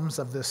problems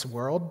of this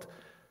world,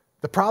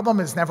 the problem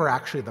is never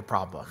actually the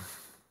problem.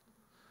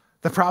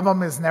 The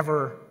problem is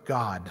never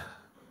God.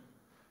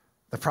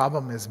 The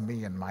problem is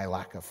me and my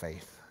lack of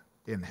faith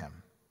in him.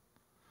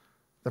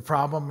 The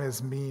problem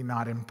is me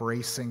not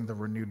embracing the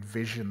renewed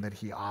vision that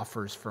he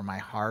offers for my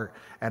heart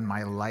and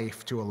my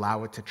life to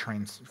allow it to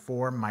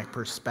transform my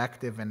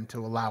perspective and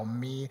to allow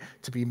me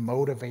to be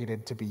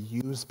motivated to be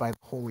used by the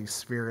Holy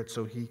Spirit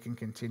so he can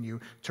continue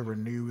to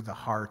renew the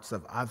hearts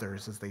of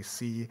others as they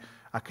see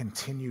a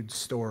continued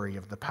story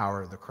of the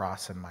power of the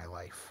cross in my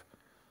life.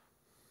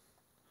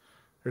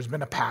 There's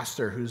been a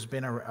pastor who's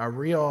been a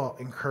real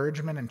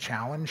encouragement and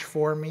challenge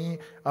for me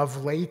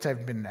of late.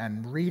 I've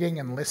been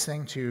reading and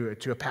listening to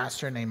a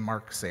pastor named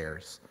Mark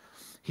Sayers.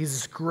 He's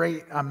this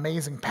great,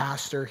 amazing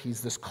pastor.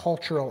 He's this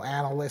cultural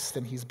analyst,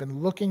 and he's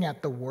been looking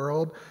at the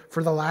world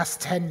for the last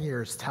 10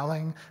 years,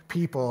 telling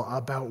people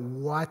about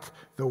what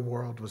the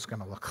world was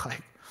going to look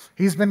like.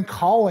 He's been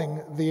calling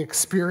the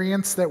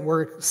experience that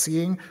we're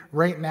seeing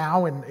right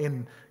now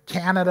in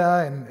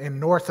Canada and in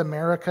North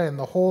America and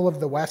the whole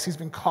of the West. He's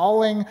been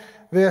calling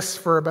this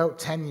for about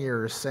 10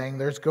 years, saying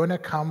there's going to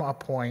come a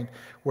point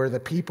where the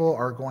people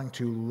are going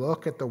to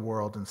look at the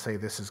world and say,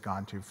 this has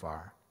gone too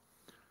far.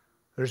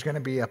 There's going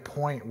to be a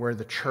point where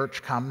the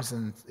church comes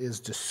and is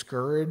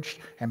discouraged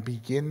and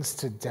begins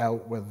to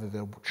doubt whether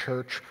the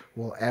church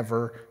will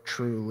ever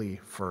truly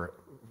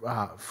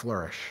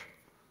flourish.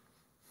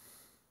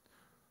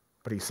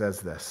 But he says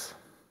this,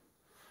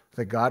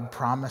 that God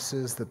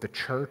promises that the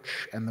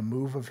church and the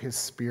move of his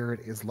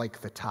Spirit is like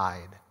the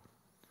tide.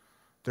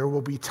 There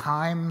will be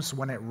times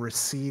when it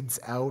recedes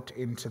out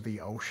into the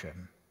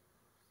ocean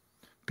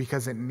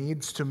because it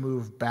needs to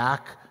move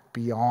back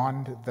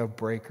beyond the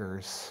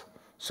breakers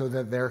so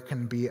that there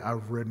can be a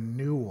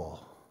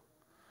renewal,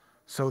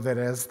 so that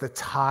as the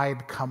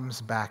tide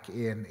comes back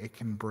in, it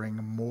can bring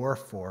more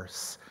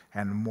force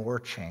and more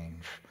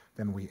change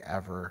than we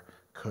ever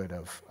could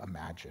have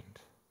imagined.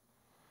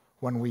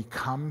 When we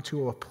come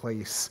to a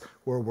place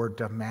where we're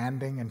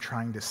demanding and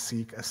trying to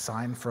seek a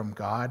sign from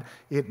God,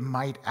 it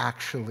might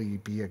actually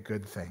be a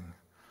good thing.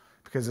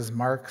 Because as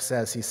Mark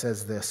says, he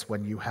says this,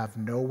 when you have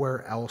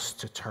nowhere else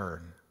to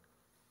turn,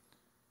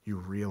 you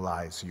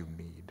realize you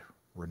need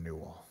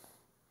renewal.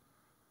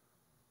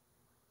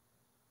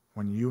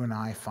 When you and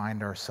I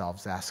find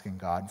ourselves asking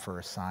God for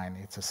a sign,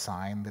 it's a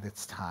sign that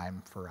it's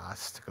time for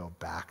us to go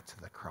back to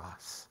the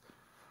cross.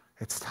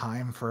 It's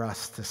time for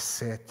us to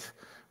sit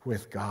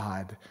with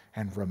God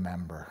and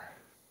remember.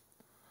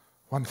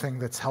 One thing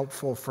that's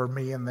helpful for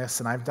me in this,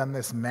 and I've done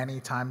this many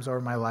times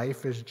over my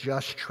life, is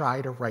just try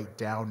to write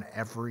down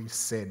every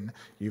sin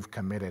you've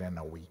committed in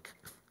a week.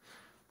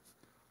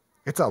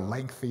 It's a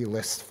lengthy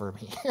list for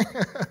me.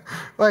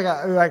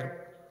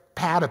 like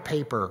pad of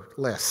paper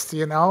list,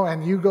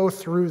 and you go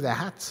through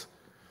that.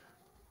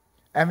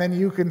 And then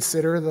you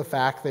consider the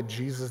fact that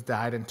Jesus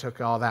died and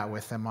took all that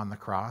with him on the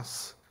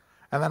cross.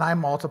 And then I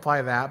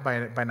multiply that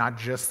by not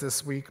just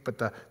this week, but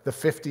the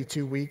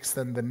 52 weeks,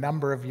 then the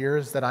number of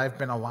years that I've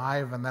been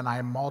alive, and then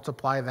I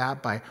multiply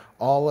that by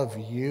all of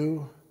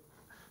you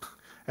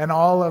and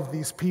all of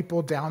these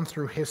people down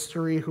through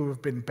history who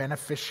have been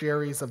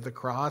beneficiaries of the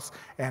cross,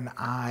 and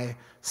I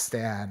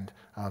stand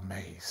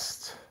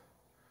amazed.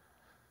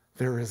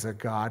 There is a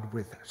God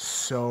with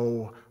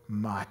so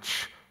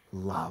much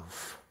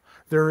love.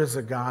 There is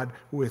a God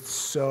with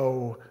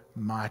so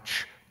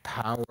much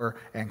power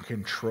and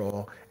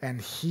control. And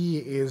he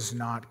is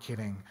not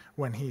kidding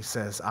when he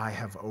says, I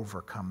have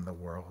overcome the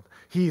world.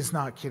 He's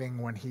not kidding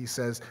when he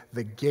says,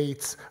 the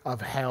gates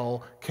of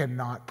hell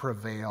cannot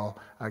prevail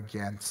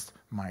against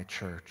my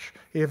church.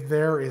 If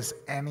there is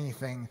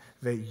anything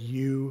that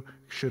you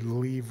should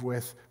leave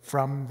with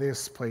from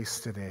this place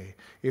today,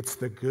 it's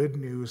the good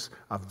news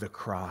of the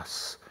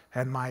cross.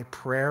 And my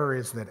prayer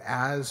is that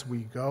as we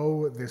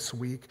go this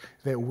week,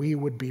 that we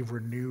would be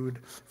renewed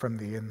from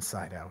the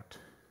inside out.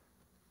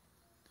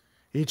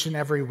 Each and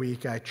every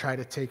week, I try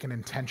to take an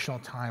intentional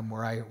time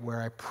where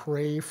I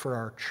pray for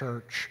our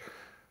church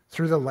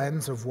through the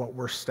lens of what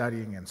we're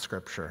studying in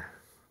Scripture.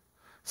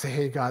 Say,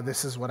 hey, God,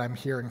 this is what I'm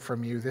hearing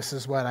from you. This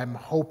is what I'm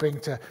hoping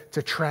to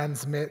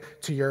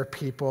transmit to your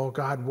people.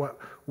 God,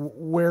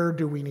 where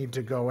do we need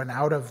to go? And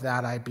out of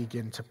that, I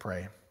begin to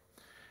pray.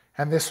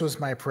 And this was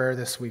my prayer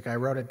this week. I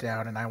wrote it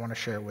down, and I want to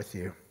share it with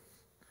you.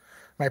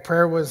 My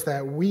prayer was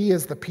that we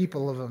as the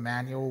people of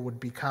Emmanuel would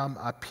become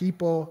a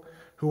people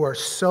who are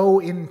so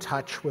in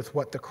touch with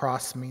what the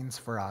cross means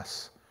for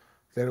us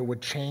that it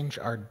would change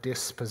our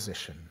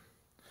disposition.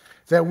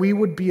 That we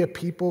would be a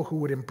people who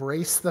would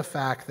embrace the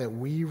fact that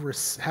we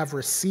have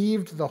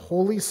received the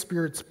Holy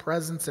Spirit's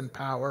presence and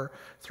power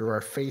through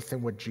our faith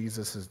in what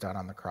Jesus has done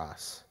on the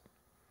cross.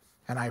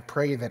 And I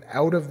pray that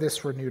out of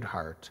this renewed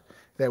heart,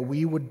 that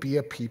we would be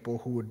a people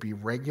who would be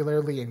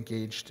regularly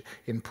engaged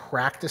in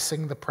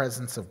practicing the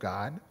presence of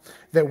God,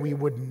 that we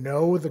would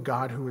know the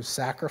God who has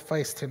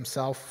sacrificed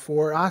himself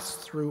for us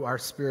through our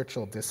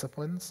spiritual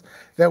disciplines,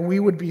 that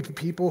we would be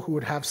people who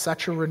would have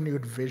such a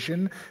renewed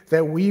vision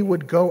that we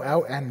would go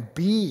out and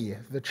be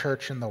the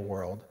church in the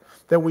world,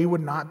 that we would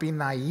not be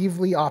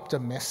naively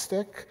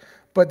optimistic,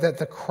 but that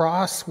the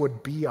cross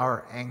would be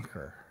our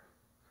anchor,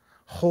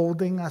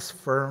 holding us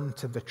firm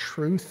to the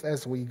truth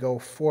as we go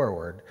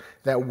forward,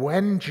 that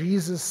when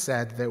Jesus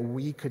said that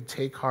we could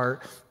take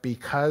heart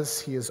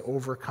because he has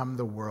overcome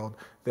the world,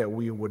 that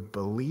we would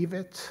believe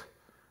it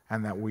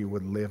and that we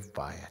would live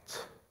by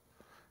it.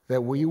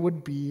 That we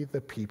would be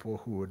the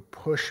people who would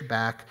push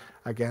back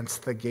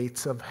against the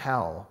gates of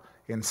hell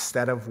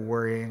instead of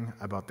worrying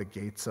about the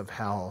gates of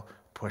hell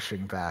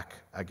pushing back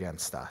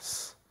against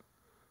us.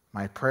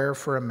 My prayer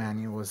for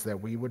Emmanuel is that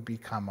we would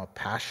become a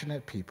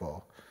passionate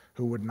people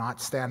who would not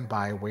stand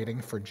by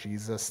waiting for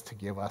Jesus to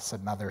give us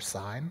another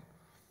sign,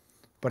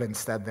 but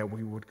instead that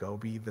we would go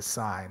be the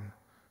sign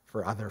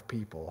for other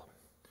people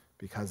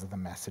because of the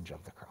message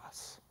of the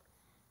cross.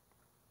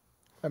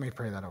 Let me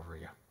pray that over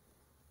you.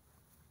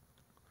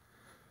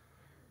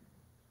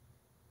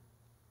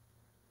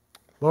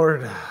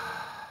 Lord,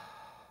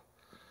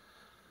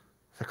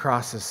 the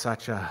cross is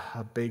such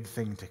a big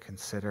thing to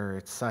consider.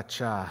 It's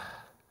such a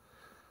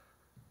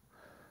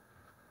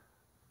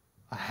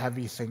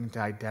heavy thing to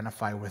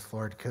identify with,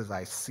 Lord, because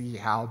I see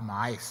how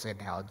my sin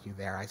held you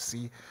there. I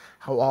see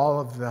how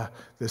all of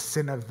the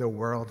sin of the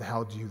world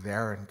held you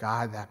there. And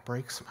God, that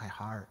breaks my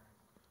heart.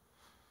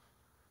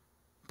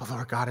 But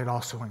Lord God, it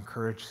also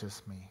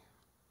encourages me.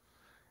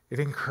 It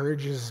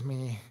encourages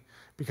me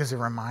because it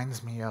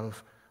reminds me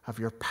of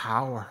your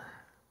power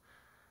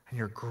and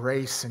your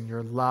grace and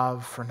your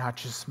love for not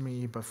just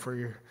me, but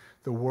for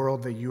the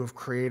world that you have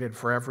created,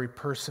 for every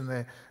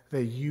person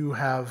that you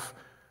have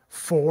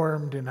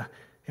formed in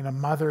a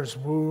mother's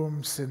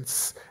womb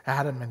since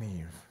Adam and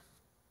Eve.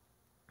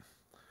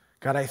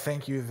 God, I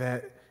thank you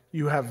that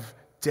you have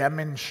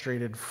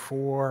demonstrated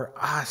for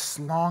us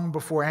long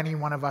before any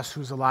one of us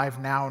who's alive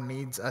now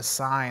needs a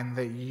sign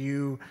that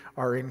you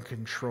are in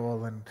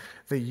control and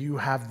that you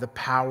have the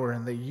power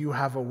and that you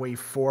have a way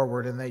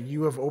forward and that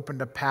you have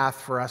opened a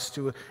path for us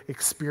to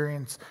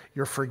experience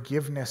your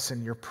forgiveness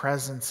and your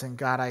presence. And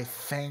God, I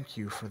thank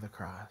you for the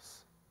cross.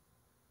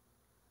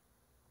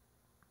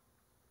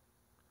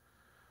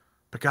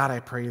 But God, I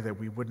pray that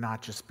we would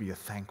not just be a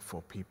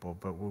thankful people,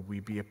 but would we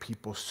be a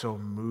people so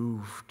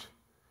moved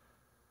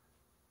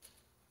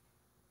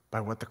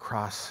by what the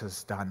cross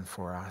has done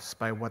for us,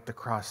 by what the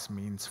cross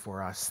means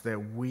for us, that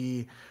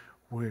we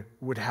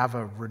would have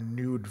a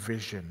renewed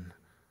vision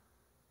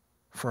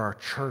for our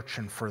church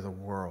and for the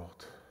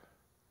world.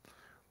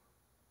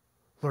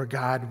 Lord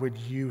God, would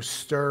you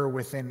stir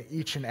within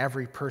each and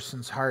every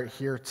person's heart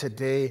here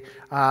today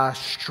a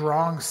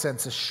strong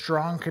sense, a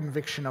strong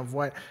conviction of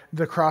what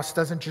the cross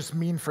doesn't just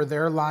mean for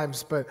their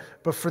lives, but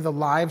for the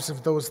lives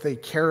of those they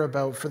care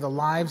about, for the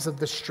lives of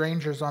the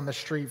strangers on the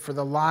street, for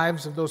the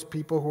lives of those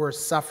people who are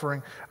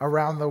suffering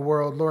around the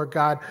world. Lord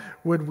God,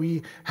 would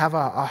we have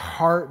a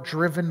heart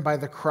driven by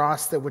the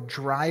cross that would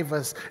drive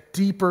us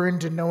deeper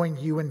into knowing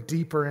you and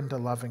deeper into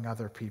loving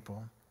other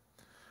people.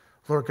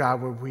 Lord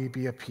God, would we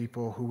be a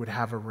people who would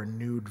have a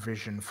renewed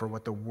vision for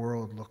what the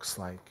world looks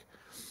like?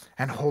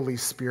 And Holy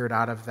Spirit,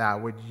 out of that,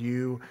 would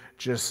you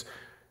just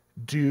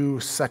do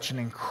such an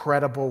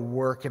incredible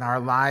work in our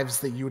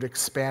lives, that you would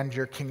expand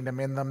your kingdom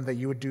in them, that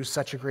you would do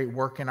such a great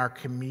work in our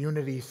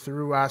community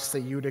through us, that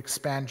you would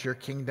expand your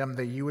kingdom,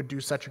 that you would do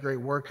such a great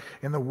work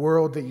in the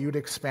world, that you'd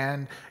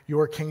expand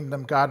your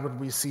kingdom. God, would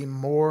we see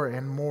more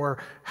and more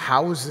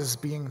houses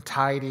being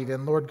tidied?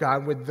 And Lord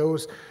God, would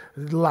those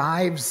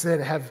lives that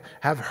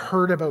have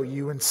heard about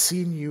you and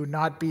seen you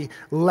not be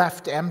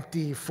left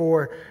empty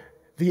for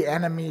the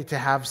enemy to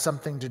have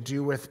something to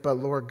do with, but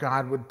Lord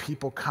God, would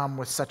people come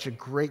with such a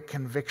great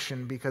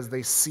conviction because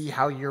they see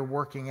how you're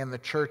working in the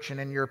church and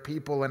in your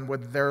people, and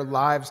would their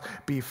lives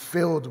be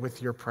filled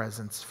with your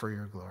presence for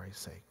your glory's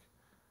sake.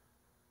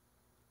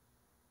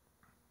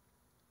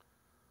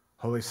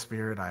 Holy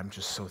Spirit, I'm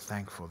just so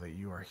thankful that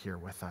you are here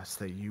with us,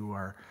 that you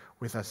are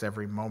with us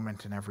every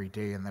moment and every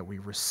day, and that we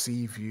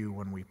receive you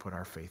when we put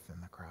our faith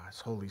in the cross.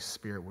 Holy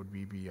Spirit, would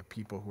we be a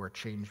people who are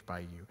changed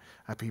by you,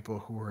 a people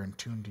who are in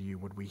tune to you?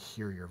 Would we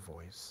hear your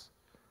voice?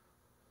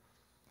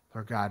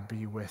 Lord God,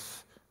 be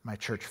with my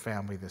church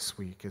family this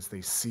week as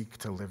they seek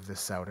to live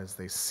this out, as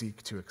they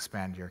seek to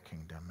expand your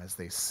kingdom, as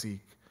they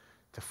seek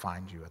to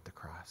find you at the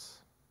cross.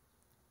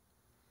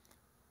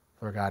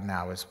 Lord God,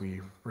 now as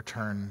we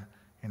return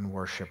in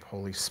worship,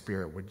 Holy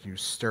Spirit, would you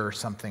stir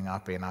something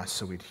up in us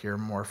so we'd hear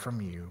more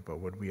from you, but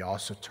would we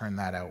also turn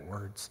that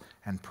outwards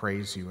and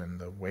praise you in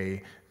the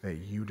way that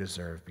you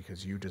deserve,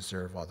 because you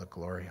deserve all the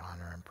glory,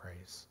 honor, and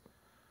praise.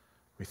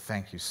 We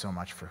thank you so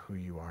much for who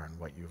you are and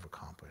what you've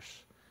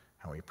accomplished,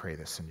 and we pray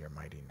this in your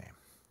mighty name.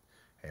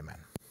 Amen.